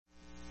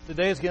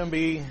Today is going to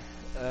be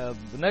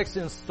the next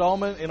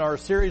installment in our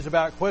series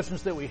about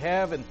questions that we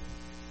have,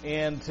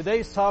 and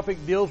today's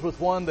topic deals with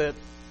one that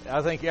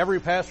I think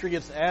every pastor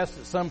gets asked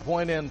at some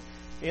point in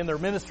their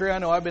ministry. I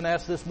know I've been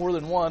asked this more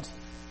than once.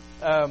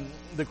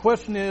 The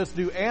question is,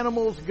 do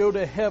animals go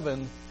to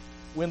heaven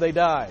when they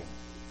die?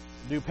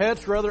 Do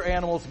pets or other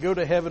animals go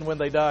to heaven when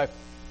they die?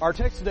 Our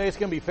text today is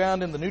going to be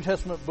found in the New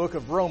Testament book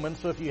of Romans,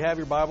 so if you have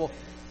your Bible,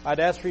 I'd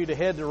ask for you to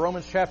head to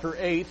Romans chapter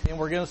 8, and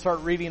we're going to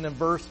start reading in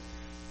verse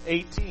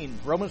 18.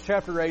 Romans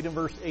chapter 8 and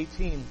verse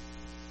 18.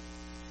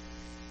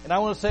 And I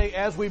want to say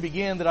as we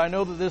begin that I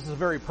know that this is a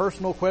very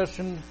personal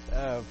question.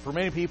 For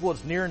many people,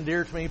 it's near and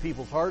dear to many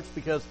people's hearts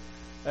because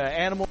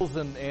animals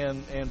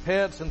and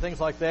pets and things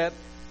like that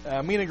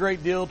mean a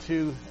great deal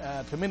to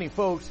many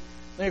folks.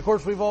 And of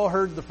course, we've all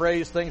heard the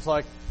phrase things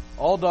like,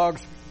 all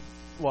dogs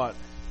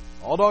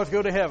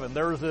go to heaven.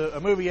 There was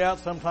a movie out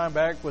some time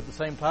back with the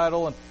same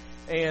title,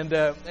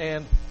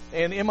 and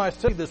in my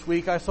study this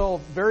week, I saw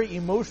very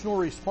emotional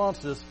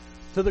responses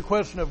to the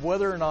question of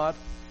whether or not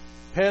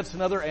pets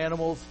and other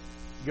animals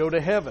go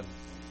to heaven.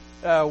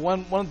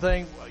 One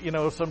thing,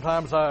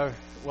 sometimes I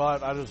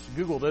just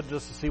Googled it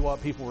just to see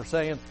what people were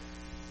saying.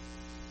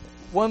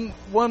 One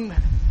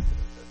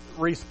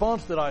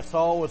response that I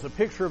saw was a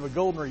picture of a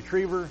golden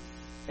retriever,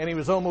 and he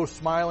was almost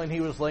smiling.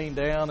 He was laying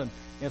down,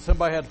 and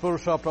somebody had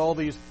photoshopped all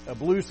these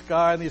blue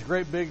sky and these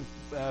great big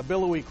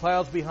billowy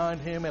clouds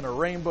behind him and a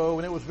rainbow,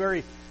 and it was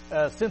very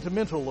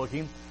sentimental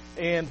looking,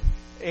 and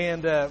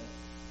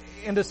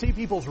to see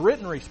people's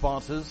written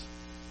responses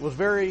was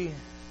very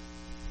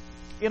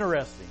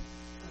interesting,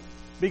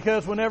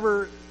 because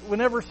whenever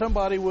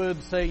somebody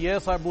would say,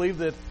 yes, I believe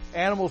that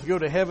animals go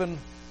to heaven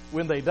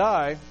when they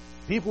die,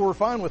 people were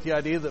fine with the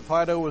idea that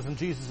Fido was in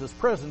Jesus'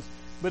 presence.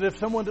 But if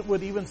someone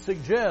would even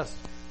suggest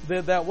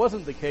that that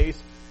wasn't the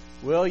case,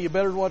 well, you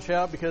better watch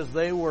out, because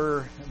they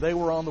were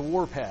on the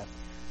warpath.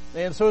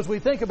 And so as we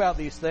think about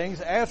these things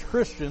as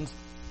Christians,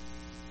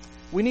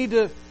 we need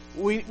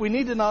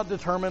to not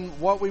determine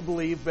what we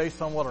believe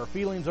based on what our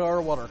feelings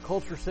are, what our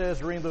culture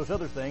says, or any of those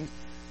other things.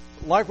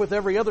 Like with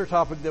every other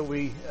topic that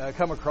we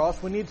come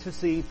across, we need to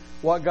see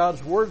what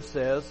God's Word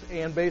says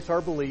and base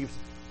our beliefs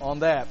on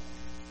that.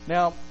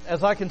 Now,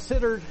 as I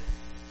considered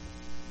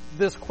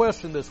this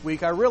question this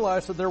week, I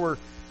realized that there were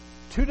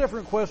two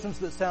different questions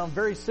that sound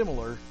very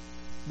similar,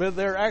 but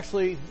they're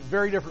actually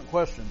very different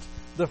questions.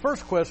 The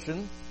first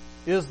question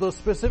is the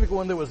specific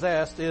one that was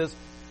asked is,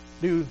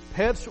 do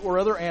pets or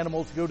other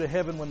animals go to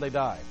heaven when they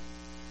die?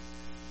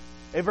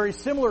 A very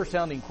similar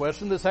sounding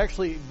question that's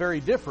actually very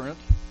different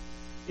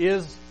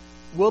is,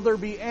 will there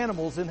be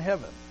animals in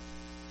heaven?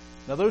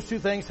 Now those two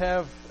things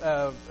have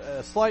a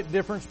slight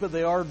difference, but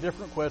they are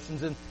different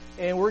questions,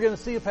 and we're going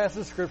to see a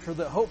passage of Scripture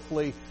that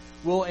hopefully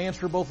will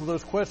answer both of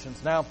those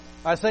questions. Now,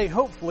 I say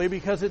hopefully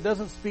because it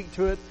doesn't speak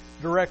to it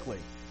directly.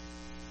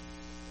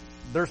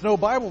 There's no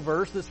Bible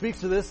verse that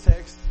speaks to this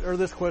text or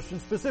this question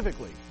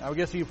specifically. I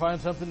guess you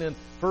find something in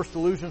 1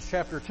 Allusions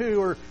chapter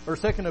 2 or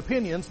Second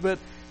Opinions, but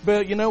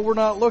we're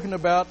not looking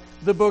about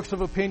the books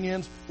of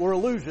opinions or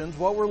allusions.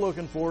 What we're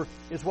looking for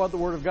is what the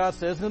Word of God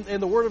says, and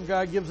the Word of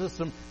God gives us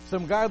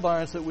some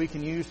guidelines that we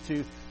can use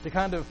to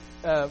kind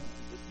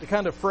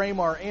of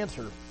frame our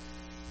answer.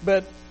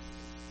 But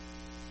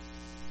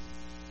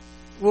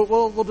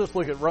we'll just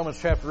look at Romans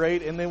chapter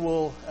 8, and then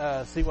we'll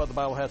see what the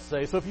Bible has to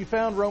say. So if you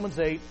found Romans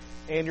 8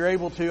 and you're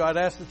able to, I'd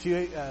ask that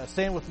you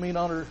stand with me in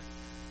honor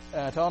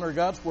to honor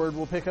God's Word.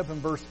 We'll pick up in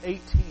verse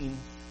 18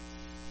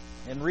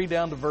 and read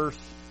down to verse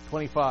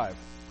 25.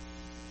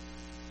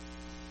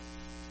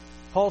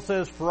 Paul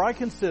says, "For I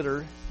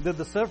consider that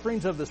the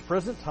sufferings of this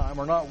present time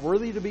are not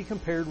worthy to be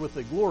compared with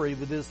the glory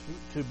that is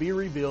to be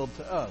revealed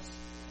to us.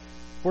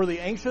 For the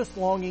anxious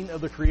longing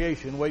of the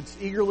creation waits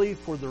eagerly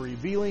for the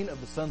revealing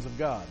of the sons of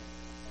God.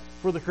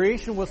 For the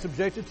creation was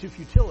subjected to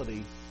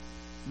futility,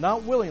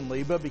 not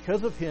willingly, but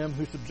because of him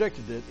who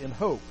subjected it, in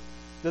hope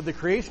that the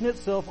creation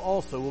itself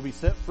also will be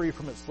set free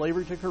from its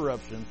slavery to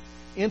corruption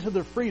into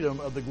the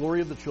freedom of the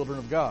glory of the children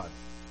of God.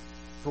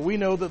 For we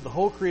know that the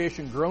whole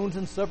creation groans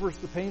and suffers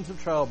the pains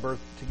of childbirth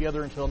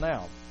together until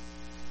now.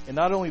 And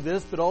not only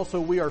this, but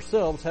also we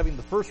ourselves, having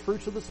the first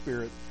fruits of the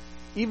Spirit,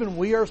 even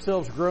we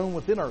ourselves groan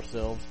within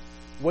ourselves,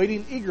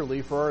 waiting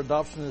eagerly for our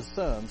adoption as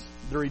sons,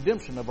 the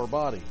redemption of our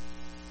body.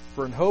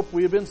 For in hope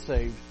we have been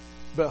saved,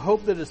 but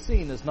hope that is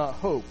seen is not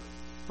hope.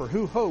 For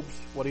who hopes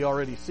what he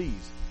already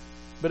sees?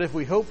 But if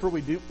we hope for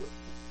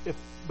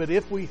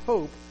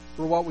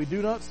what we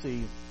do not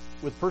see,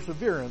 with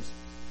perseverance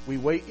we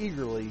wait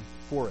eagerly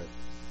for it."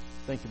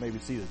 Thank you. You may be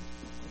seated.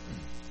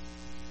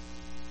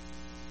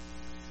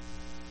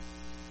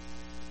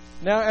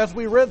 Now, as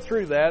we read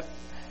through that,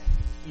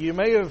 you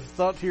may have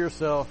thought to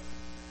yourself,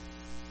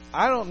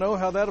 I don't know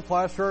how that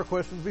applies to our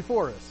questions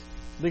before us.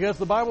 Because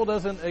the Bible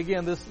doesn't,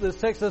 again, this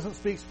text doesn't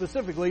speak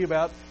specifically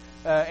about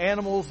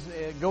animals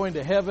going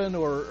to heaven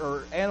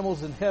or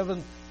animals in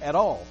heaven at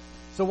all.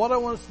 So what I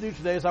want us to do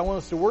today is I want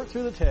us to work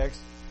through the text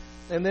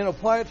and then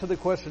apply it to the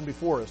question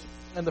before us.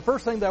 And the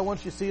first thing that I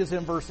want you to see is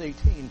in verse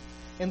 18,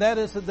 and that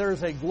is that there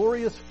is a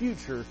glorious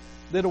future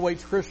that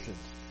awaits Christians.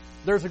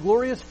 There's a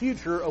glorious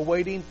future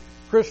awaiting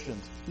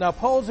Christians. Now,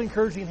 Paul is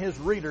encouraging his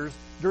readers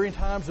during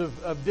times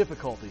of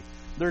difficulty.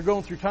 They're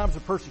going through times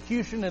of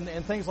persecution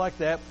and things like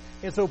that.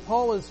 And so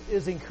Paul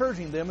is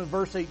encouraging them in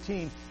verse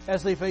 18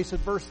 as they face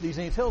adversities.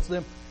 And he tells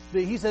them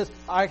that he says,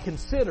 I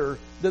consider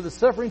that the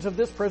sufferings of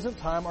this present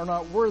time are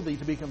not worthy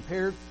to be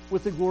compared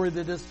with the glory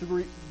that is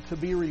to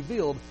be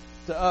revealed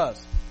to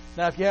us.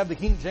 Now, if you have the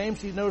King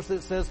James, you notice that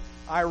it says,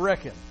 I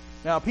reckon.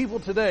 Now, people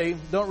today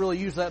don't really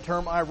use that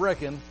term, I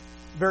reckon,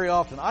 very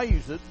often. I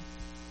use it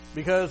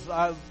because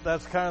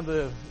that's just kind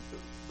of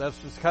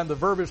the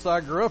verbiage that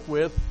I grew up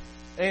with.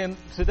 And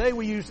today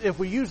if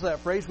we use that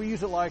phrase, we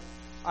use it like,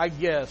 I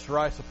guess, or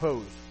I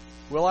suppose.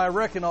 Well, I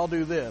reckon I'll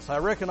do this. I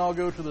reckon I'll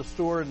go to the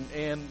store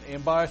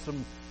and buy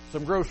some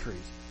groceries.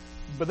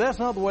 But that's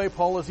not the way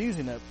Paul is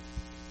using it.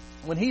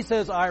 When he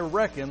says, I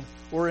reckon,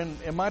 or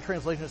in my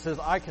translation it says,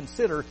 I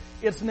consider,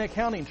 it's an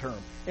accounting term.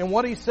 And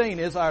what he's saying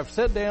is, I've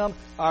sat down,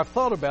 I've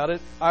thought about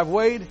it, I've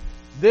weighed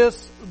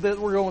this that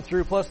we're going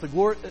through, plus the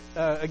glory,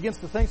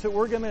 against the things that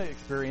we're going to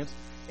experience,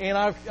 and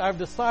I've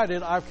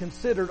decided, I've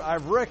considered,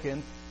 I've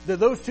reckoned that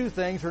those two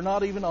things are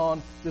not even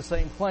on the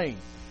same plane.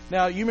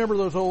 Now, you remember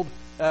those old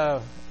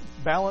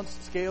balance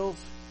scales?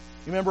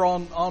 You remember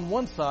on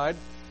one side,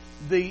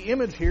 the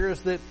image here is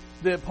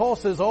that Paul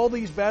says all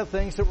these bad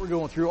things that we're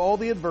going through, all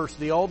the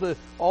adversity, all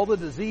the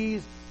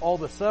disease, all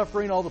the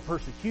suffering, all the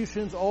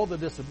persecutions, all the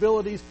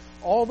disabilities,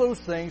 all those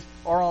things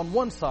are on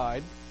one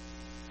side.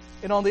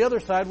 And on the other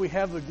side, we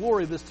have the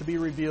glory that's to be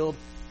revealed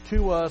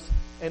to us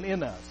and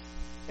in us.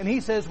 And he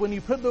says when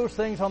you put those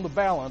things on the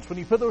balance, when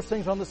you put those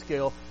things on the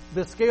scale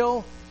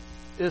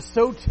is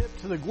so tipped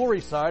to the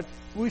glory side,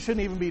 we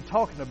shouldn't even be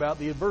talking about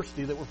the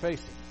adversity that we're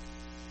facing.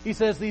 He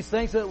says these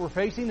things that we're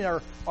facing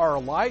are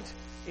light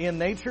in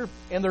nature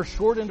and they're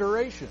short in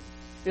duration.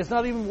 It's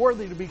not even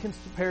worthy to be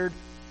compared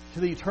to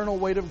the eternal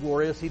weight of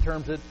glory, as he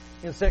terms it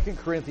in 2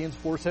 Corinthians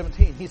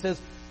 4:17. He says,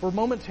 for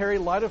momentary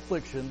light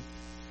affliction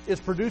is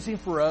producing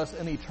for us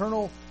an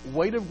eternal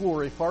weight of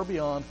glory far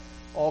beyond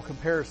all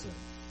comparison.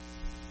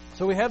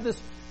 So we have this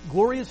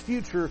glorious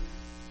future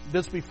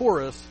that's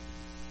before us,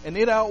 and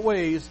it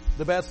outweighs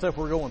the bad stuff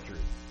we're going through.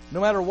 No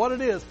matter what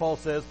it is, Paul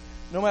says,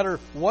 no matter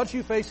what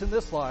you face in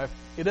this life,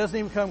 it doesn't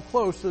even come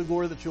close to the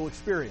glory that you'll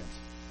experience.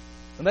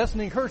 And that's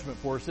an encouragement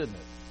for us, isn't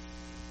it?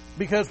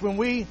 Because when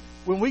we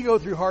go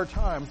through hard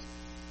times,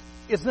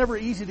 it's never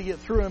easy to get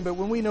through them, but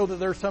when we know that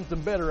there's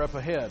something better up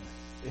ahead,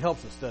 it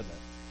helps us, doesn't it?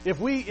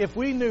 If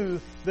we knew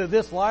that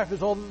this life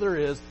is all that there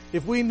is,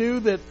 if we knew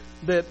that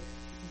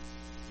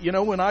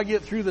when I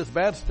get through this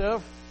bad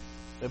stuff,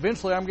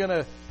 eventually I'm going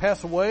to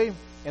pass away,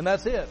 and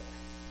that's it.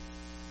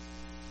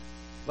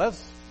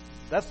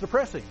 That's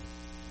depressing.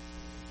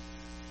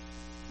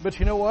 But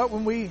you know what?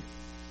 When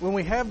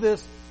we have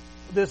this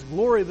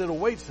glory that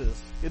awaits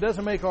us, it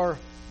doesn't make our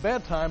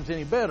bad times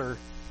any better,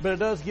 but it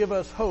does give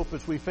us hope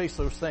as we face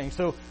those things.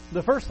 So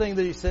the first thing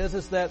that he says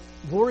is that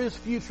glorious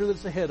future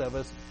that's ahead of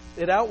us,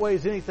 it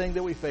outweighs anything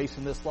that we face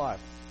in this life.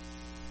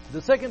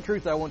 The second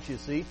truth I want you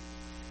to see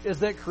is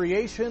that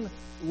creation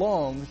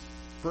longs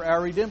for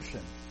our redemption.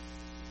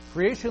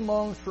 Creation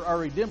longs for our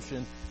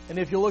redemption. And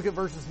if you look at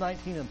verses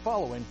 19 and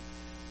following,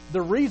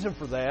 the reason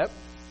for that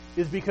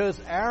is because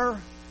our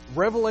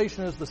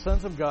revelation as the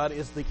sons of God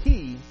is the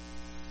key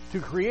to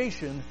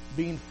creation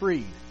being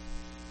freed.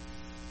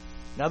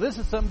 Now, this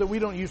is something that we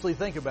don't usually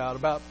think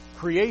about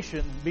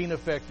creation being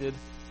affected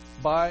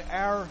by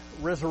our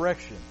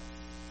resurrection.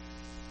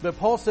 But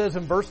Paul says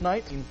in verse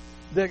 19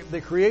 that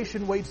the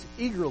creation waits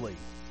eagerly.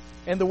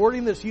 And the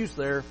wording that's used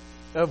there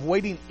of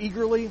waiting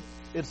eagerly,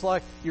 it's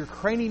like you're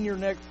craning your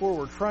neck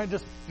forward, trying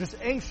just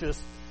anxious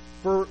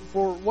for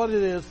what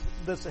it is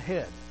that's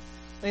ahead.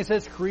 And he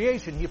says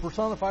creation, he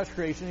personifies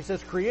creation. He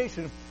says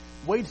creation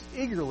waits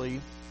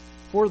eagerly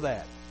for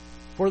that,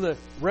 for the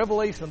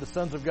revelation of the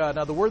sons of God.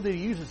 Now, the word that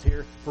he uses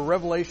here for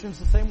revelation is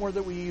the same word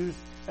that we use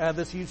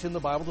that's used in the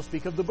Bible to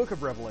speak of the book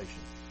of Revelation.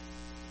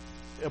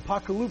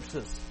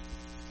 Apocalypsis.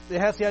 It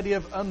has the idea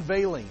of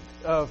unveiling,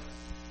 of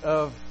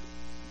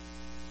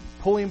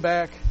pulling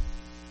back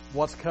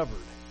what's covered.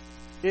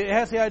 It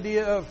has the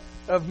idea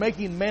of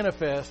making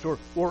manifest or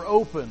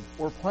open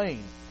or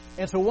plain.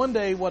 And so one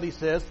day what he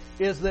says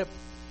is that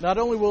not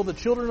only will the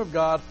children of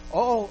God,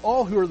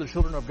 all who are the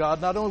children of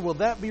God, not only will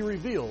that be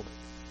revealed,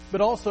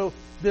 but also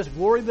this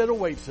glory that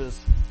awaits us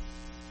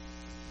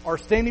are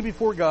standing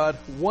before God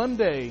one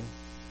day.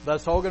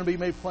 That's all going to be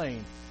made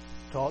plain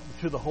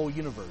to the whole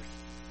universe.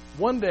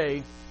 One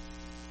day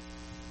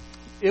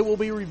it will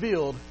be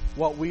revealed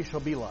what we shall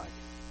be like.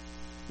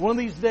 One of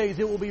these days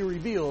it will be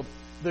revealed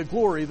the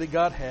glory that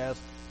God has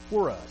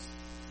for us.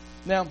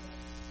 Now,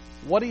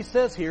 what he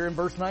says here in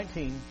verse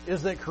 19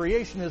 is that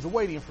creation is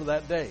waiting for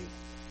that day.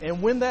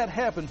 And when that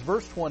happens,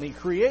 verse 20,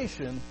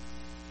 creation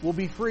will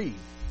be freed.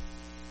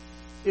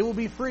 It will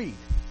be freed.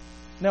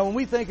 Now, when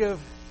we think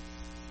of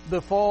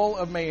the fall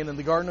of man in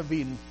the Garden of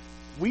Eden,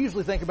 we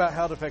usually think about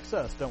how it affects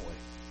us, don't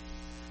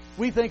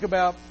we? We think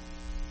about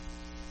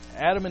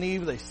Adam and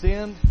Eve, they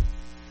sinned.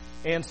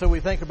 And so we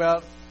think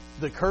about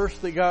the curse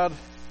that God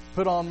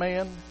put on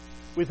man.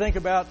 We think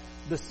about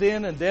the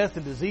sin and death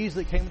and disease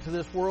that came into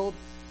this world.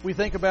 We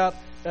think about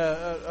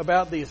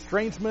the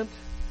estrangement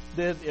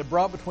that it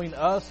brought between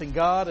us and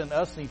God and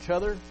us and each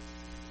other.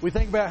 We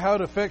think about how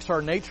it affects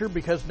our nature,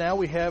 because now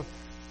we have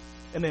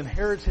an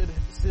inherited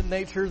sin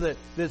nature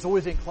that's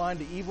always inclined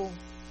to evil.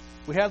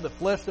 We have the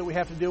flesh that we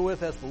have to deal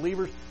with as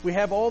believers. We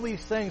have all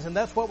these things, and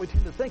that's what we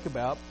tend to think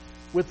about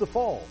with the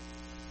fall.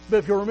 But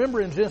if you'll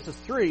remember in Genesis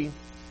 3,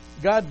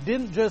 God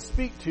didn't just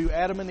speak to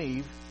Adam and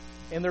Eve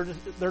and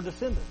their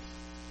descendants.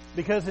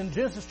 Because in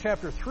Genesis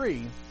chapter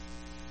 3,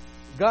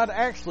 God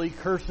actually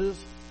curses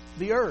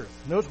the earth.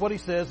 Notice what he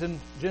says in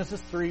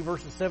Genesis 3,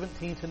 verses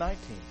 17 to 19.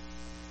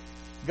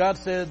 God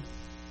said,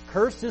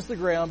 "Cursed is the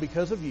ground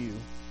because of you.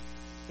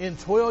 In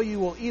toil you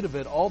will eat of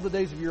it all the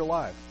days of your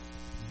life.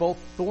 Both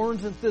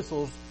thorns and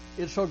thistles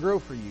it shall grow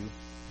for you,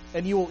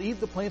 and you will eat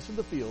the plants of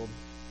the field.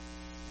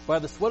 By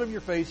the sweat of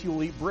your face you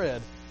will eat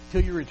bread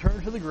till you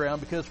return to the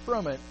ground, because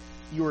from it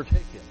you are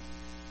taken.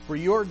 For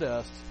you are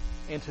dust,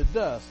 and to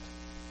dust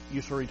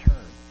you shall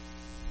return."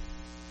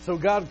 So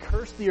God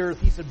cursed the earth.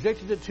 He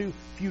subjected it to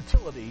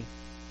futility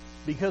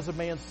because of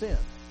man's sin.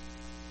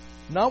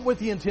 Not with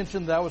the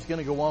intention that was going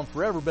to go on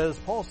forever, but as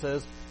Paul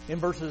says in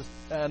verses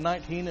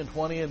 19 and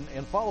 20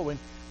 and following,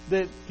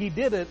 that he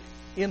did it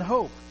in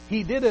hope.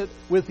 He did it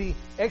with the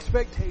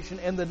expectation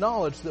and the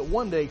knowledge that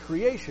one day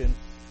creation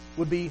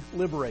would be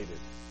liberated.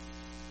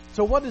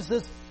 So what is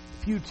this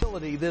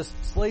futility, this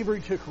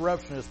slavery to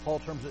corruption, as Paul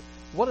terms it?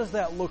 What does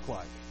that look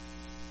like?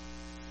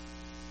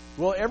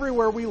 Well,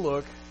 everywhere we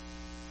look,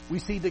 we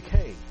see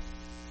decay.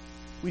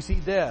 We see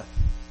death.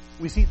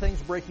 We see things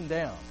breaking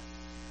down.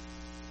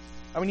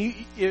 I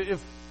mean, if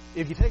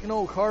you take an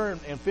old car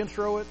and fence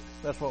row it,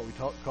 that's what we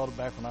called it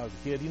back when I was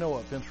a kid. You know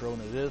what fence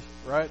rowing it is,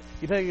 right?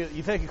 You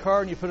take a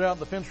car and you put it out in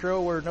the fence row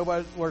where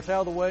it's out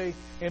of the way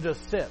and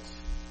just sits.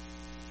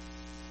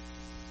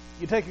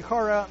 You take a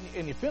car out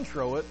and you fence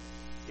row it,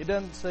 it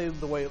doesn't stay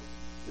the way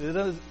it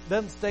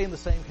doesn't stay in the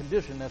same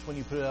condition as when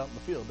you put it out in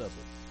the field, does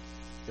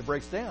it? It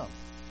breaks down.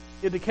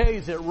 It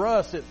decays, it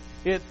rusts,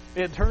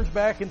 it turns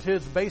back into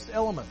its base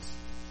elements.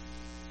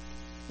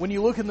 When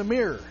you look in the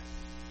mirror,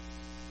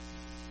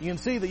 you can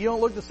see that you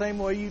don't look the same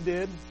way you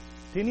did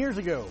 10 years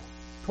ago,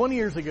 20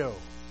 years ago.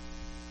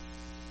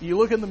 You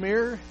look in the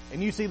mirror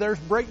and you see there's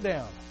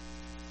breakdown.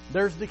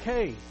 There's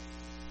decay.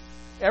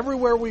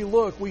 Everywhere we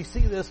look, we see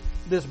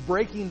this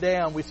breaking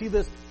down. We see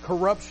this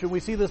corruption.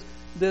 We see this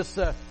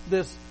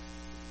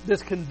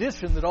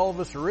condition that all of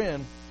us are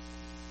in.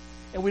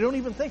 And we don't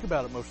even think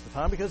about it most of the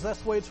time because that's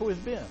the way it's always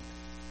been.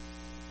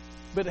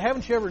 But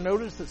haven't you ever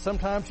noticed that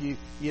sometimes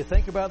you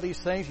think about these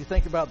things, you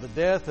think about the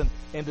death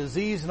and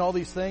disease and all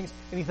these things,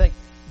 and you think,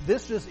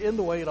 this just isn't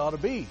the way it ought to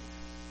be.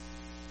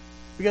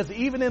 Because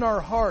even in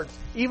our hearts,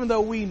 even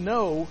though we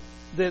know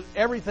that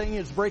everything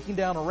is breaking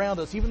down around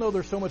us, even though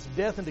there's so much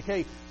death and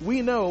decay,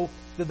 we know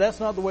that that's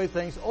not the way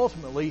things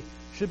ultimately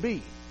should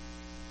be.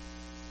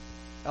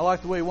 I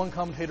like the way one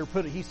commentator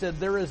put it. He said,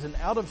 there is an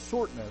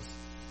out-of-sortness,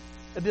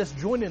 a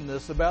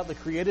disjointedness about the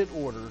created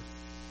order,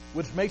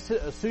 which makes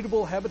it a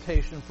suitable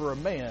habitation for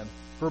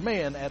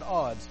man at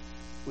odds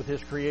with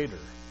his Creator.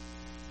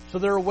 So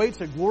there awaits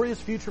a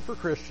glorious future for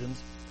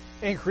Christians,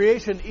 and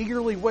creation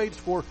eagerly waits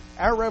for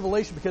our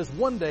revelation, because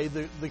one day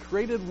the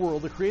created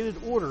world, the created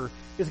order,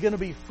 is going to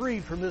be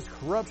freed from this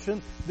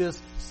corruption, this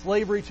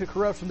slavery to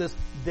corruption, this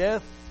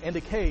death and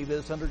decay that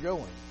it's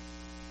undergoing.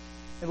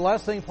 And the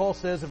last thing Paul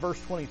says in verse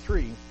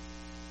 23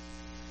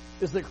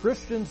 is that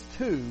Christians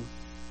too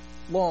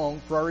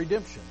long for our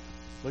redemption.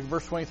 Look at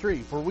verse 23.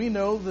 For we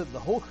know that the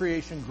whole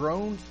creation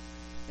groans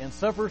and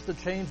suffers the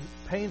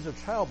pains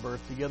of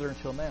childbirth together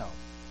until now.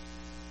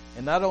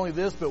 And not only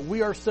this, but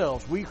we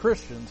ourselves, we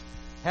Christians,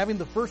 having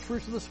the first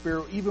fruits of the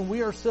Spirit, even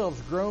we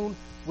ourselves groan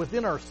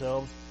within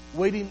ourselves,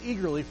 waiting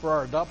eagerly for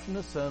our adoption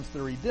as sons,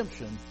 the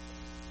redemption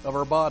of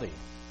our body.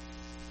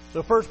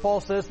 So first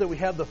Paul says that we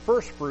have the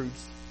first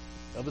fruits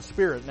of the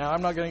Spirit. Now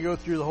I'm not going to go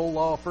through the whole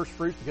law of first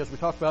fruits because we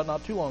talked about it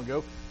not too long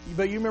ago.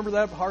 But you remember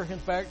that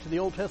harkens back to the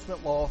Old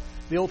Testament law,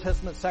 the Old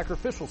Testament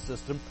sacrificial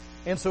system.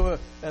 And so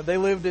they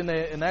lived in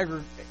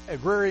an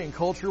agrarian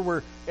culture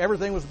where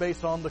everything was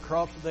based on the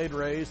crops that they'd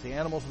raised, the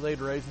animals that they'd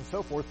raised, and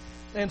so forth.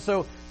 And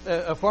so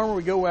a farmer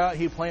would go out,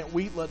 he'd plant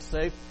wheat, let's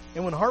say,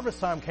 and when harvest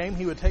time came,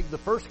 he would take the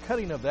first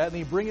cutting of that and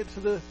he'd bring it to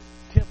the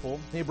temple,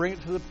 and he'd bring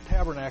it to the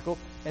tabernacle,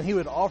 and he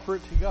would offer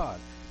it to God.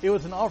 It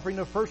was an offering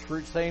of first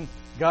fruits, saying,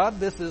 God,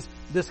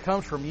 this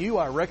comes from you.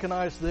 I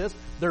recognize this.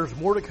 There's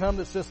more to come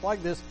that's just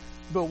like this.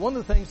 But one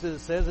of the things that it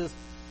says is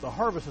the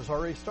harvest has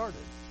already started.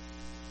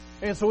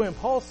 And so when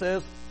Paul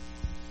says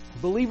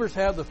believers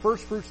have the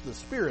first fruits of the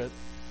Spirit,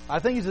 I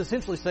think he's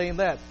essentially saying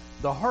that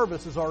the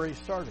harvest has already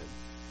started.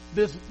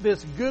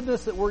 This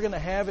goodness that we're going to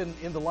have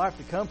in the life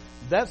to come,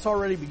 that's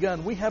already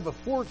begun. We have a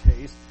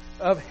foretaste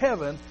of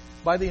heaven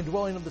by the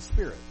indwelling of the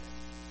Spirit.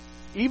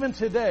 Even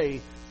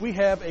today, we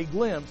have a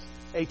glimpse,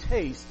 a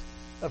taste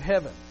of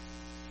heaven.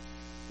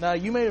 Now,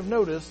 you may have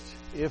noticed,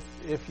 if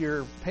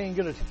you're paying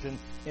good attention,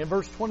 in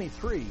verse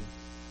 23,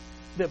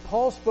 that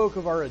Paul spoke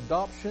of our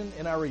adoption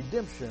and our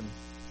redemption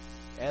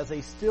as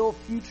a still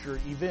future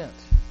event.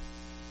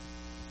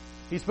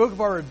 He spoke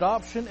of our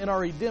adoption and our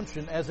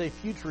redemption as a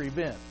future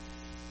event.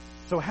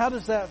 So how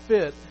does that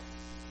fit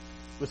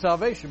with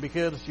salvation?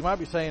 Because you might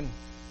be saying,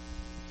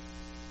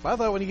 I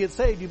thought when you get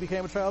saved, you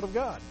became a child of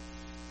God.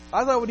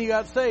 I thought when you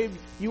got saved,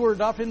 you were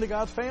adopted into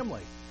God's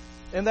family.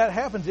 And that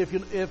happens if you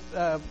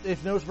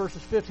notice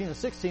verses 15 and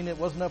 16, it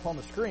wasn't up on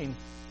the screen.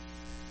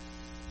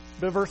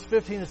 But verse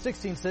 15 and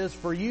 16 says,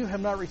 For you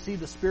have not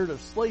received a spirit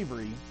of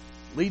slavery,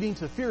 leading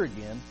to fear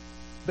again,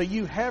 but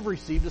you have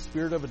received a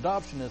spirit of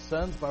adoption as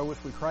sons, by which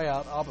we cry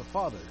out, Abba,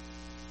 Father.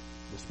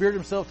 The Spirit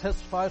Himself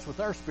testifies with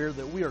our spirit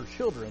that we are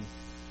children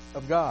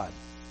of God.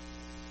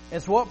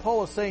 And so what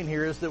Paul is saying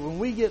here is that when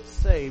we get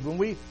saved, when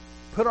we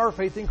put our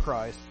faith in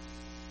Christ,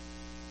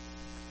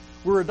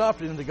 we're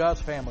adopted into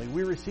God's family.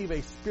 We receive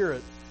a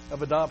spirit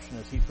of adoption,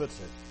 as he puts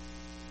it.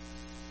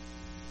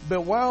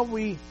 But while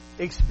we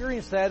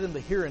experience that in the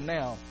here and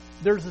now,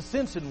 there's a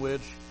sense in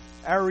which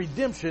our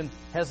redemption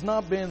has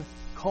not been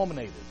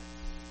culminated.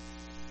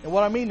 And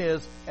what I mean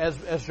is,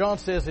 as John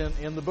says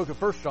in the book of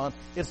 1 John,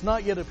 it's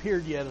not yet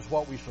appeared yet as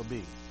what we shall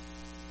be.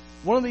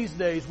 One of these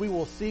days we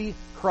will see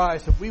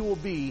Christ and we will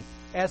be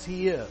as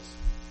He is.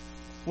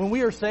 When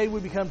we are saved, we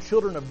become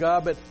children of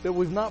God, but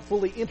we've not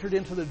fully entered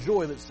into the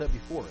joy that's set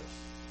before us.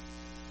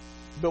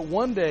 But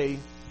one day,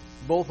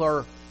 both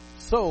our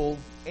soul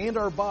and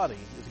our body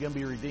is going to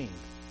be redeemed.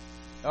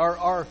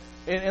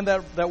 And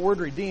that word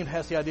redeemed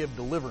has the idea of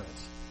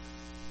deliverance.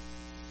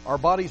 Our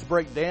bodies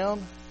break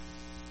down,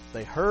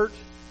 they hurt,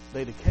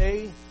 they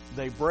decay,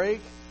 they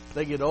break,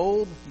 they get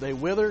old, they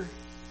wither.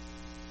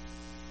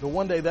 But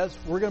one day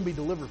we're going to be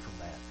delivered from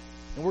that.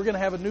 And we're going to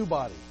have a new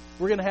body.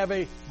 We're going to have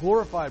a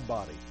glorified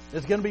body.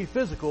 It's going to be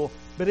physical,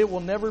 but it will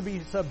never be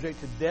subject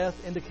to death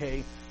and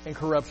decay and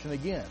corruption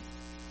again.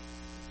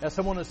 As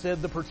someone has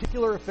said, the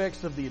particular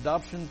effects of the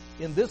adoption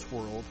in this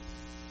world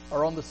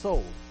are on the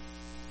soul.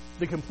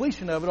 The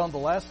completion of it on the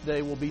last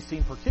day will be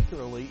seen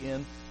particularly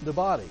in the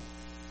body.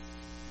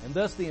 And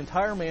thus the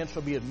entire man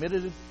shall be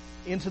admitted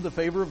into the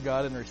favor of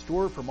God and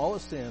restored from all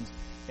his sins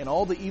and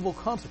all the evil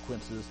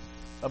consequences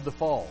of the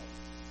fall.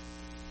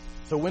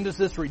 So when does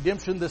this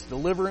redemption, this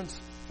deliverance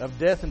of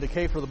death and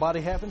decay for the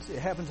body happens? It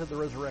happens at the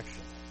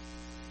resurrection.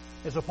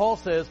 And so Paul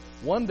says,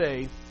 one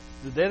day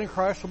the dead in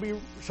Christ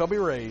shall be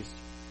raised,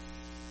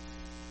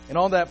 and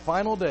on that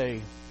final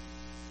day,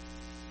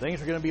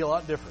 things are going to be a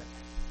lot different.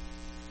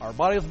 Our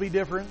bodies will be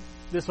different.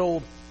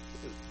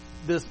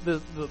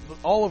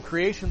 All of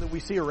creation that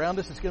we see around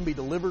us is going to be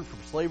delivered from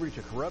slavery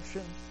to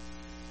corruption.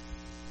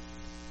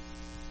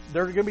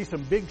 There are going to be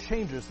some big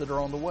changes that are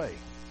on the way.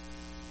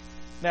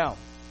 Now,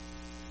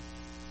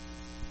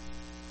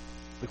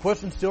 the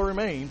question still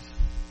remains,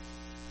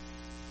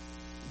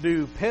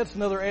 do pets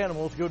and other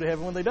animals go to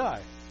heaven when they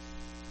die?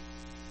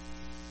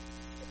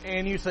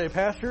 And you say,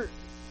 Pastor,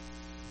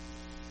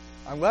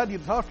 I'm glad you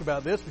talked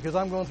about this because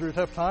I'm going through a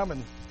tough time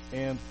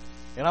and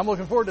I'm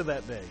looking forward to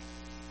that day.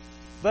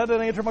 That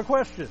doesn't answer my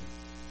question,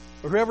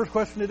 or whoever's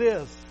question it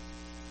is.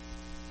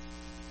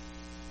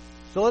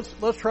 So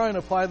let's try and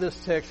apply this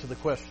text to the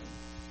question.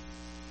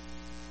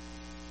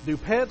 Do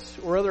pets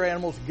or other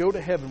animals go to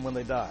heaven when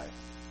they die?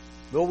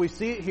 Well, we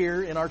see it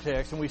here in our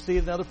text, and we see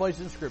it in other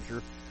places in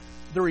Scripture.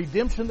 The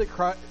redemption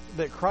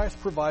that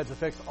Christ provides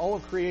affects all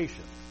of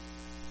creation,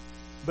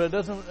 but it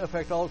doesn't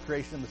affect all of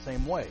creation in the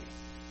same way.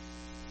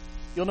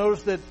 You'll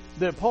notice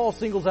that Paul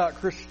singles out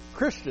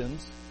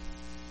Christians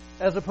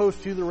as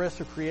opposed to the rest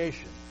of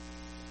creation.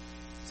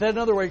 Said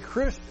another way,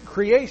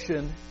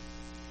 creation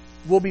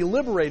will be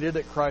liberated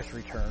at Christ's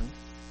return,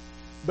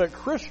 but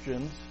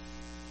Christians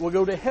will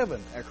go to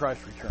heaven at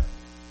Christ's return.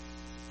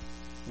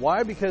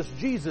 Why? Because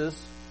Jesus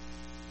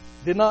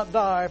did not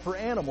die for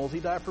animals, He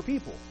died for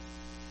people.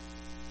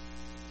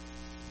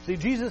 See,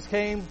 Jesus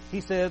came,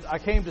 He said, I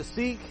came to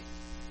seek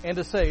and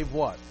to save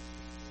what?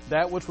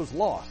 That which was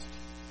lost.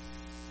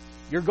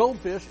 Your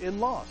goldfish isn't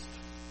lost.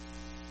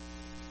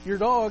 Your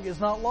dog is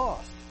not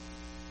lost.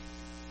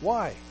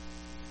 Why?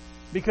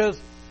 Because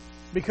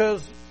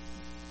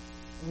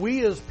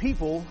we as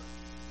people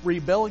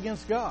rebel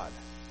against God.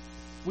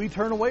 We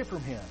turn away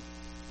from Him.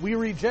 We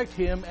reject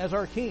Him as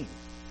our King.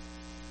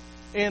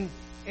 And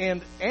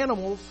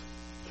animals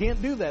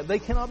can't do that. They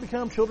cannot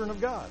become children of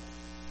God.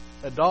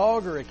 A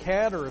dog or a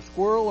cat or a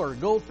squirrel or a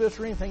goldfish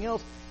or anything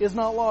else is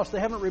not lost. They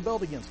haven't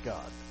rebelled against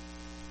God.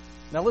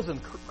 Now listen,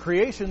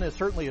 creation is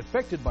certainly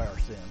affected by our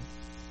sin.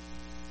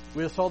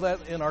 We just saw that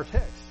in our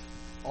text.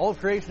 All of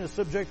creation is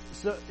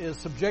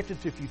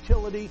subjected to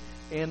futility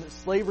and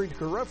slavery to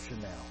corruption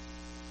now.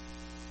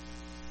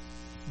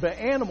 But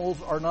animals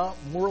are not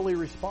morally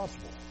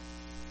responsible.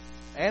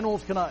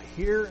 Animals cannot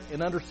hear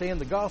and understand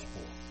the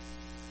gospel.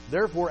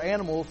 Therefore,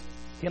 animals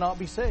cannot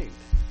be saved.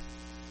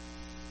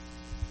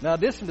 Now, in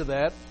addition to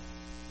that,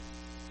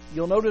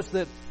 you'll notice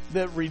that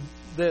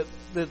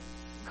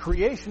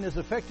creation is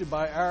affected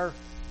by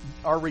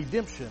our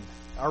redemption,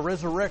 our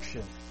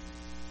resurrection.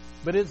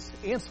 But it's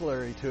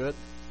ancillary to it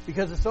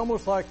because it's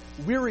almost like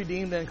we're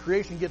redeemed and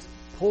creation gets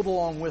pulled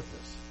along with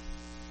us.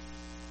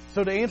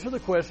 So to answer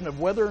the question of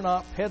whether or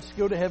not pets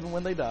go to heaven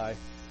when they die,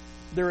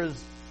 there is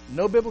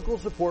no biblical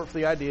support for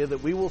the idea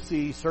that we will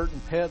see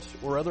certain pets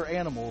or other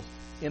animals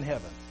in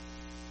heaven.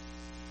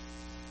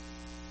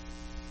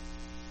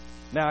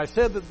 Now, I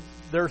said that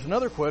there's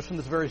another question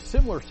that's very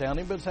similar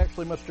sounding, but it's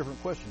actually a much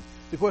different question.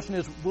 The question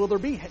is, will there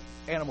be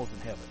animals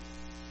in heaven?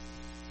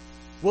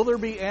 Will there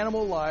be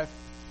animal life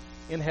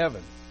in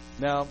heaven?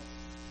 Now,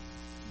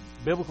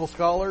 biblical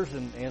scholars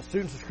and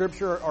students of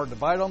Scripture are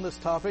divided on this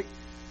topic.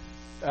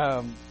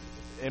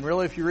 And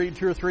really, if you read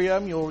 2 or 3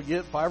 of them, you'll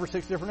get 5 or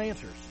 6 different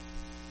answers.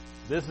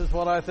 This is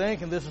what I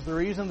think, and this is the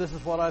reason. This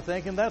is what I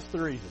think, and that's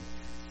the reason.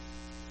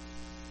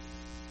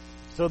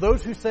 So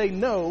those who say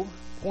no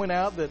point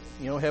out that,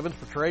 heaven's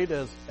portrayed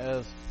as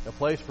a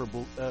place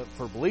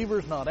for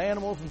believers, not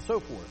animals, and so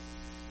forth.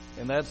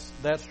 And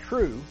that's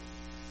true.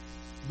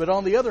 But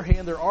on the other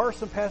hand, there are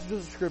some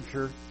passages of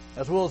Scripture,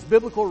 as well as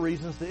biblical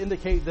reasons, that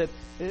indicate that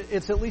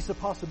it's at least a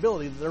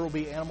possibility that there will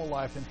be animal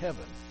life in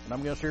heaven. And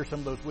I'm going to share some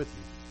of those with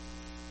you.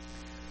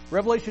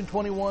 Revelation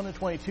 21 and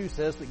 22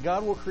 says that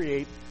God will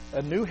create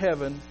a new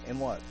heaven and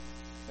what?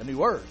 A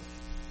new earth.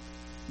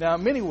 Now,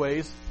 in many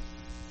ways,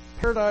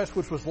 paradise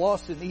which was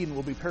lost in Eden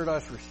will be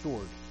paradise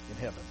restored in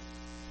heaven,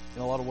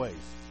 in a lot of ways.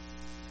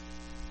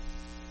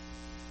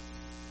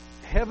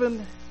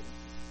 Heaven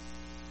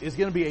is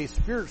going to be a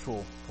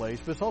spiritual place,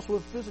 but it's also a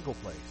physical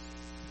place.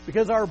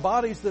 Because our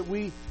bodies that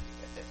we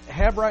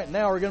have right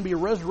now are going to be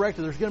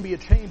resurrected. There's going to be a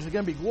change. They're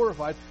going to be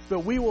glorified, but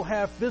we will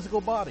have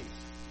physical bodies.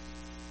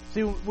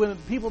 See, when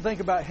people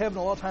think about heaven,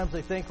 a lot of times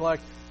they think like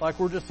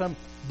we're just some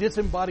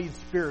disembodied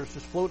spirits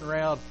just floating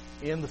around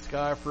in the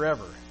sky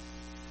forever.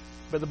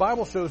 But the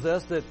Bible shows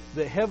us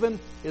that heaven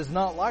is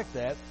not like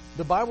that.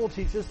 The Bible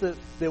teaches that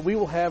we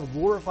will have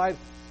glorified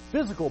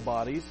physical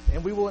bodies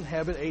and we will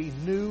inhabit a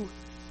new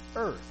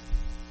earth.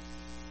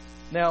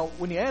 Now,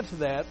 when you add to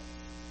that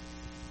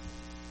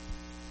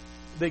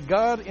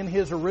God in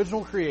His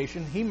original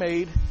creation, He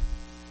made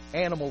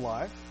animal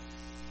life,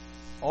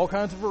 all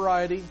kinds of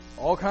variety,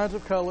 all kinds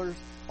of colors,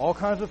 all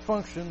kinds of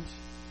functions.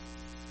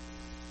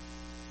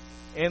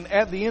 And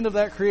at the end of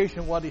that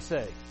creation, what did He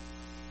say?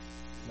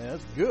 Man,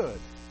 that's good.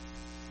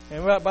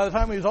 And by the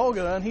time He was all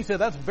done, He said,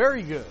 that's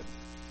very good.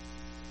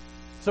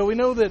 So we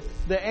know that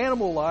the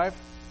animal life,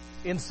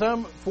 in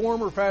some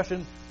form or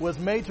fashion, was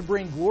made to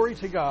bring glory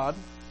to God.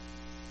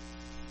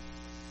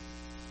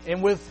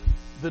 And with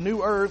the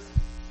new earth,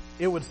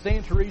 it would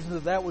stand to reason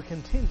that would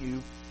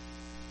continue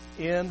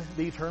in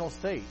the eternal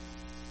state.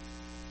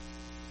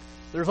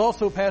 There's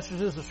also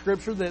passages of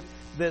Scripture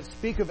that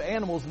speak of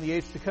animals in the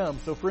age to come.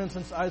 So, for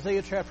instance,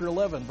 Isaiah chapter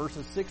 11,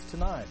 verses 6 to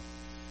 9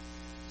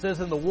 says,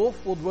 And the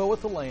wolf will dwell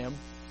with the lamb,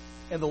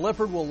 and the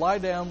leopard will lie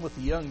down with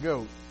the young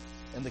goat,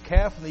 and the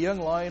calf and the young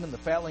lion and the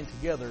fatling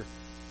together,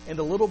 and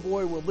the little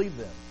boy will lead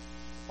them.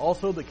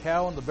 Also the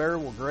cow and the bear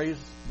will graze,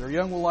 their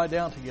young will lie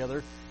down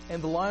together,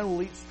 and the lion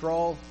will eat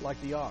straw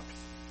like the ox.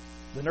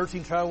 The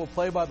nursing child will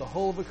play by the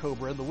hole of a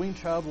cobra, and the weaned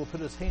child will put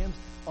his hands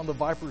on the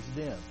viper's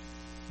den.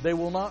 They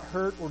will not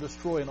hurt or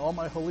destroy in all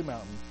my holy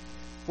mountain,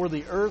 for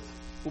the earth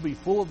will be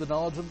full of the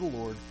knowledge of the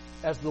Lord,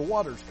 as the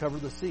waters cover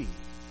the sea.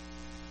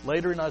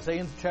 Later in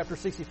Isaiah chapter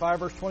 65,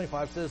 verse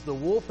 25 says, The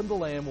wolf and the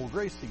lamb will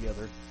graze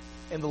together,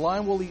 and the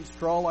lion will eat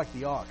straw like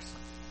the ox,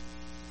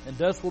 and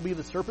dust will be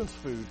the serpent's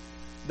food.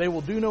 They will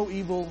do no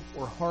evil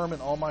or harm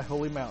in all my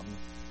holy mountain,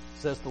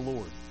 says the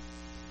Lord.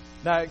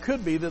 Now, it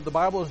could be that the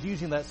Bible is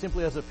using that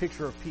simply as a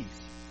picture of peace,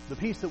 the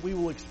peace that we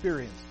will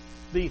experience,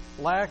 the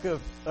lack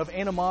of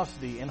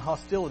animosity and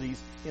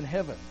hostilities in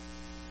heaven.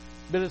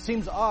 But it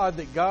seems odd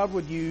that God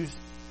would use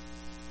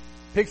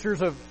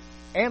pictures of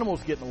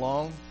animals getting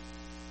along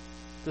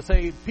to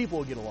say people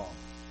will get along,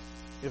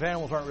 if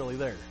animals aren't really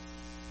there.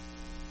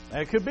 Now,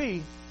 it could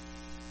be,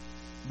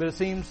 but it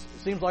seems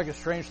like a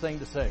strange thing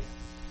to say.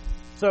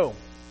 So,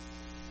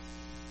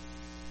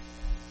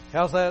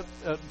 how's that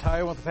tie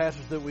in with the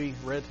passage that we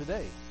read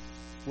today?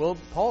 Well,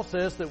 Paul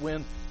says that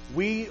when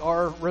we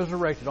are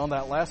resurrected on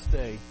that last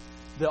day,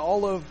 that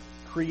all of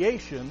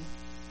creation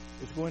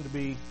is going to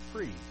be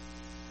free.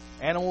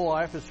 Animal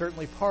life is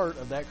certainly part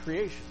of that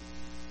creation.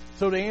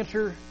 So to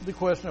answer the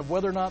question of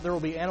whether or not there will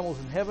be animals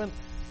in heaven,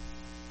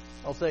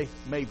 I'll say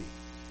maybe.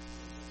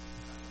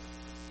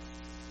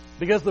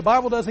 Because the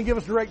Bible doesn't give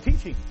us direct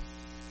teaching,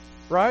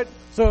 right?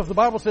 So if the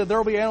Bible said there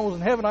will be animals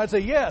in heaven, I'd say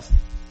yes.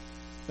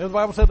 If the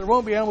Bible said there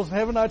won't be animals in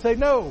heaven, I'd say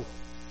no.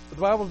 But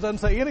the Bible doesn't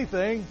say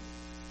anything,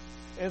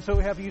 and so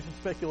we have to use some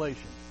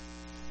speculation.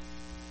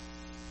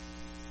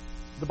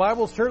 The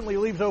Bible certainly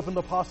leaves open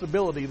the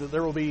possibility that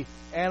there will be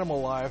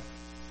animal life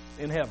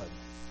in heaven.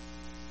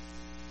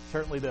 It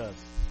certainly does.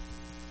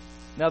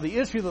 Now, the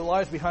issue that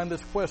lies behind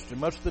this question,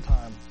 much of the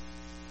time,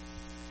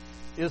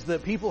 is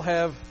that people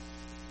have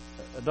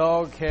a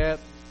dog, cat,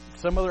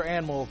 some other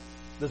animal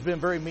that's been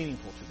very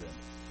meaningful to them,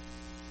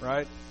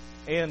 right?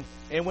 And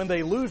when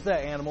they lose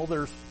that animal,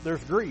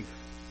 there's grief,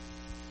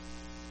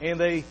 and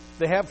they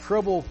have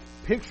trouble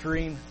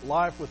picturing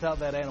life without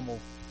that animal,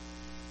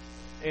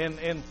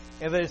 and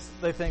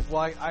they think,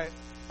 well,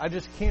 I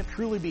just can't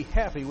truly be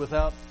happy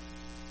without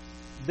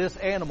this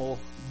animal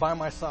by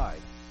my side.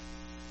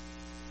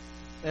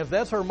 And if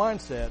that's our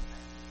mindset,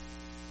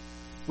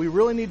 we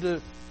really need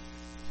to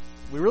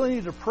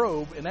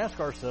probe and ask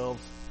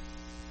ourselves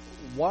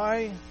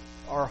why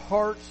our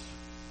hearts,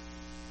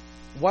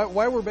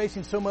 why we're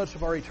basing so much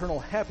of our eternal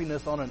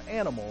happiness on an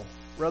animal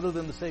rather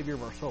than the Savior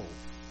of our souls.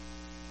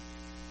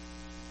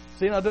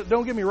 See, now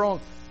don't get me wrong.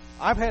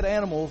 I've had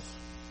animals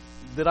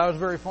that I was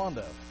very fond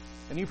of.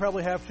 And you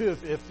probably have too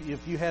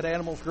if you had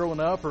animals growing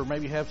up, or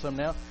maybe you have some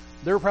now.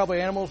 There are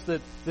probably animals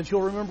that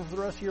you'll remember for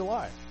the rest of your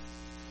life.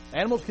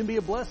 Animals can be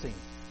a blessing.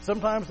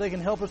 Sometimes they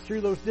can help us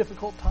through those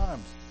difficult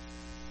times.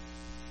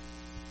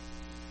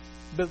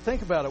 But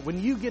think about it.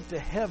 When you get to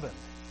heaven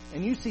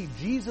and you see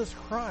Jesus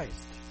Christ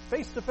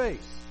face to face,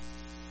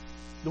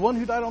 the one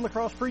who died on the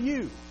cross for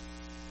you,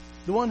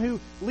 the one who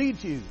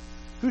leads you,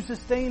 who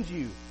sustains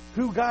you,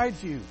 who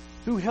guides you,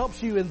 who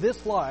helps you in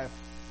this life,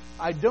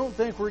 I don't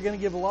think we're going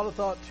to give a lot of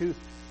thought to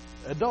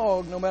a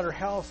dog, no matter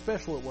how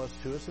special it was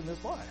to us in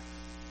this life.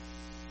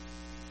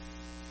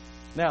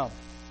 Now,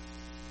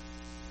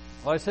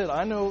 like I said,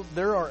 I know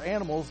there are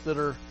animals that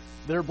are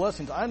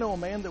blessings. I know a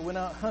man that went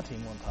out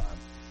hunting one time.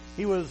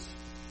 He was,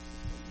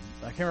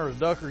 I can't remember if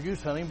it was duck or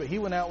goose hunting, but he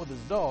went out with his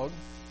dog,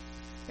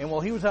 and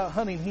while he was out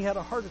hunting, he had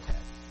a heart attack.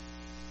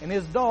 And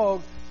his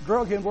dog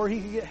drug him where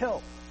he could get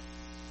help.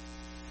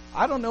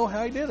 I don't know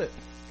how he did it,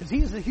 because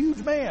he's a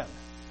huge man.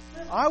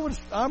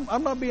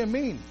 I'm not being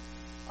mean.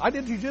 I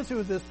did jiu-jitsu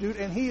with this dude,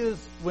 and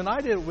when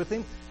I did it with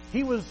him,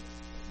 he was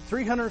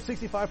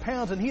 365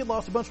 pounds, and he had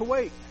lost a bunch of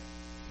weight.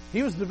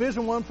 He was a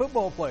Division I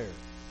football player.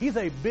 He's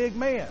a big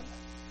man.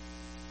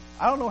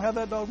 I don't know how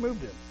that dog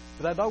moved him,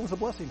 but that dog was a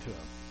blessing to him,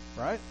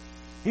 right?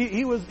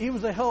 He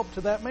was a help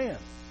to that man.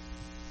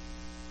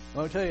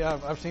 Let me tell you,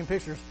 I've seen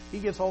pictures. He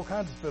gets all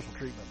kinds of special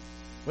treatment.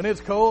 When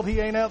it's cold, he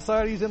ain't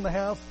outside. He's in the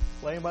house,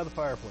 laying by the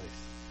fireplace.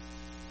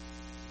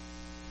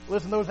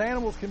 Listen, those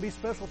animals can be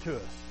special to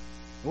us.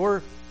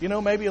 Or,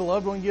 maybe a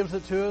loved one gives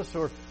it to us,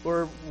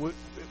 or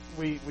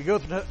we go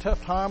through a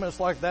tough time, and it's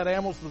like that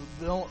animal's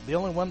the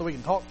only one that we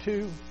can talk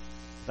to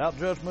without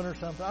judgment or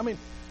something. I mean,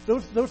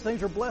 those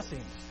things are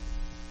blessings.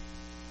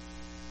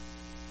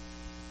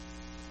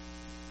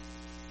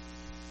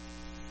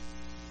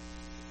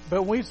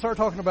 But when we start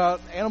talking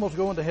about animals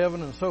going to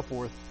heaven and so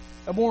forth,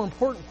 a more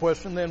important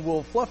question than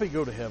will Fluffy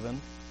go to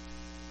heaven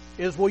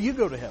is, will you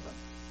go to heaven?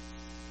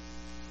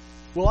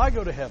 Will I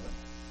go to heaven?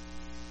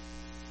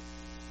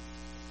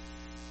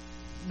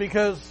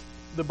 Because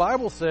the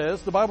Bible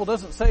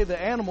doesn't say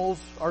the animals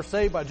are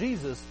saved by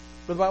Jesus,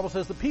 but the Bible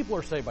says the people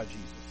are saved by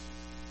Jesus.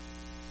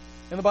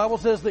 And the Bible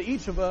says that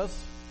each of us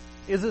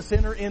is a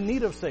sinner in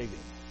need of saving.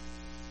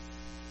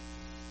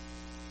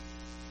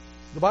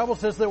 The Bible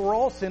says that we're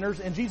all sinners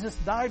and Jesus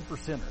died for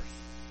sinners.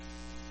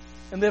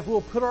 And that if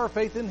we'll put our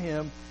faith in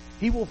Him,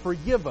 He will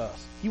forgive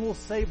us, He will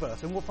save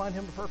us, and we'll find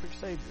Him the perfect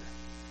Savior.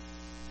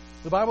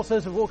 The Bible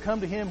says if we'll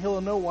come to Him, He'll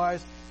in no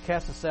wise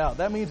cast us out.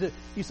 That means that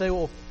you say,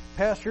 well,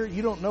 Pastor,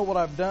 you don't know what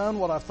I've done,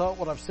 what I've thought,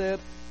 what I've said.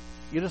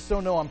 You just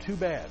don't know I'm too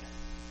bad.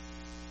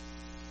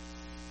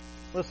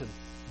 Listen,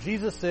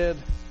 Jesus said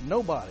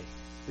nobody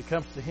that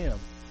comes to Him,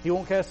 He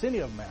won't cast any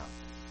of them out.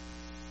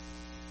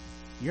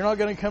 You're not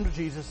going to come to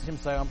Jesus and Him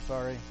say, I'm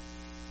sorry.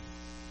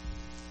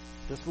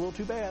 Just a little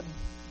too bad.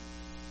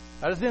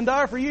 I just didn't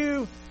die for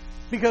you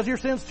because your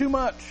sin's too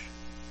much.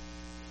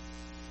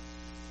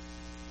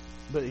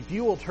 But if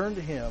you will turn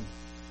to Him,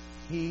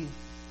 He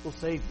will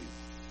save you.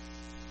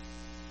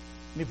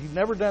 And if you've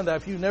never done that,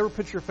 if you've never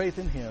put your faith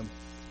in Him,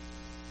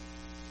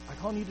 I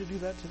call you to do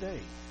that today.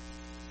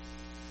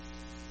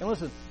 And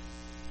listen,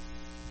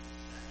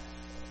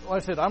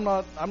 like I said, I'm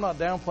not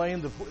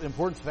downplaying the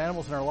importance of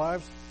animals in our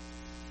lives.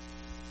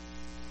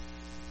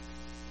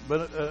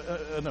 But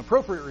an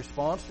appropriate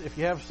response, if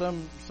you have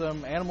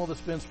some animal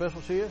that's been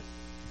special to you,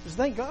 is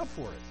thank God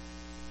for it.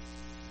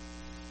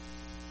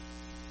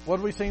 What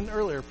did we sing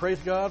earlier? Praise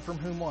God from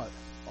whom what?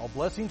 All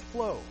blessings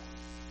flow.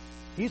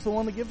 He's the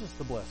one that gives us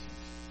the blessings.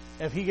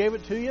 And if He gave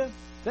it to you,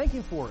 thank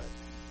Him for it.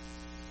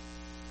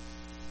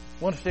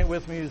 Want to stand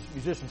with me as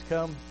musicians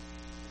come?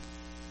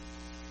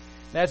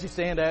 And as you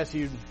stand, I ask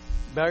you to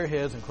bow your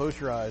heads and close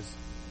your eyes.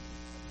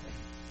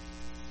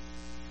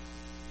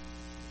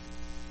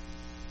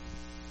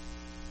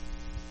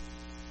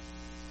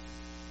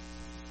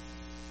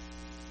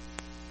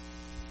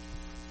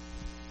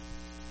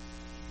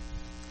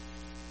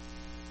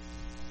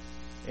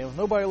 And with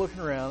nobody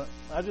looking around,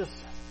 I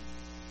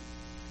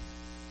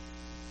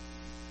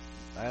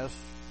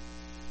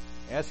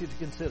ask you to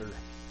consider.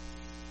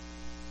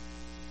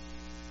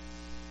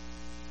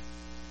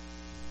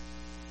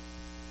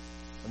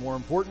 A more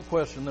important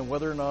question than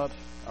whether or not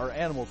our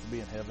animals will be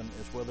in heaven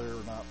is whether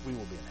or not we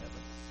will be in heaven.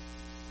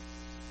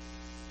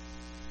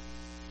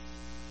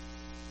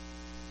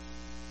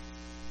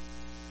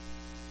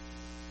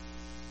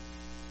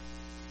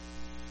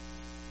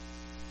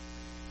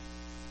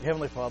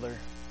 Heavenly Father,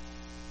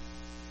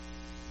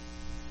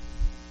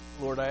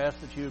 Lord, I ask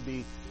that you would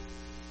be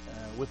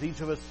with each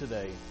of us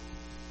today.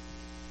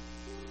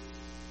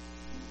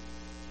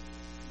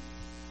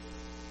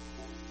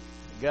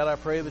 God, I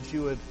pray that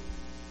you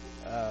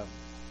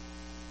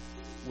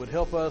would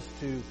help us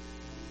to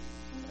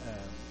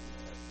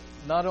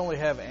not only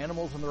have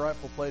animals in the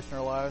rightful place in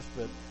our lives,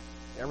 but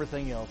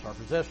everything else, our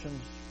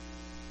possessions,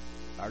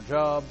 our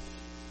jobs,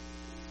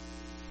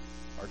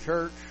 our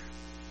church.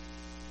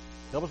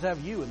 Help us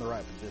have you in the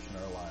right position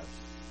in our lives.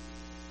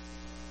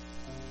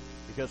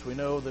 Because we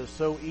know that it's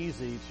so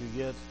easy to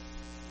get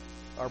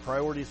our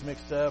priorities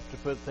mixed up, to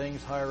put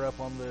things higher up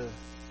on the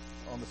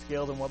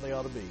scale than what they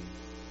ought to be.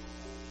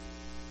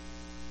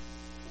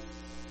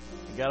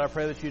 And God, I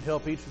pray that you'd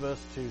help each of us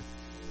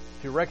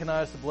to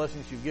recognize the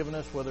blessings you've given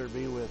us, whether it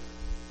be with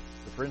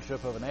the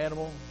friendship of an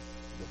animal,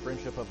 the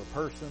friendship of a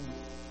person.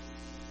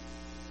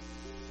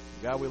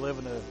 God, we live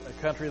in a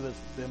country that's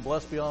been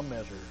blessed beyond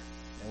measure,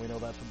 and we know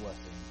that's a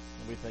blessing,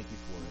 and we thank you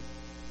for it.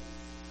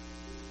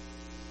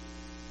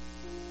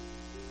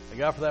 And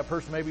God, for that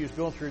person maybe who's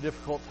going through a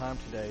difficult time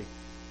today,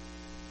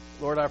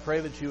 Lord, I pray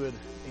that you would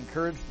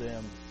encourage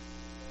them,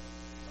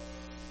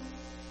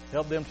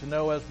 help them to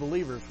know as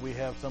believers we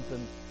have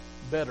something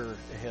better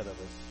ahead of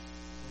us.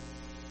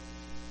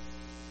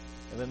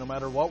 And then no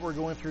matter what we're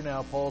going through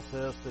now, Paul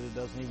says that it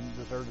doesn't even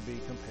deserve to be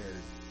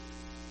compared.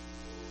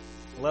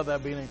 Let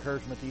that be an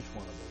encouragement to each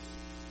one of us.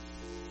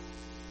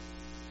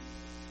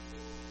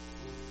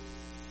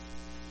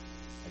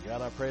 And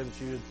God, I pray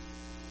that you would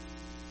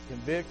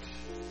convict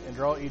and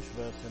draw each of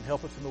us and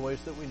help us in the ways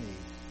that we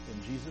need.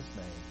 In Jesus'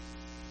 name,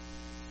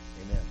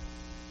 amen.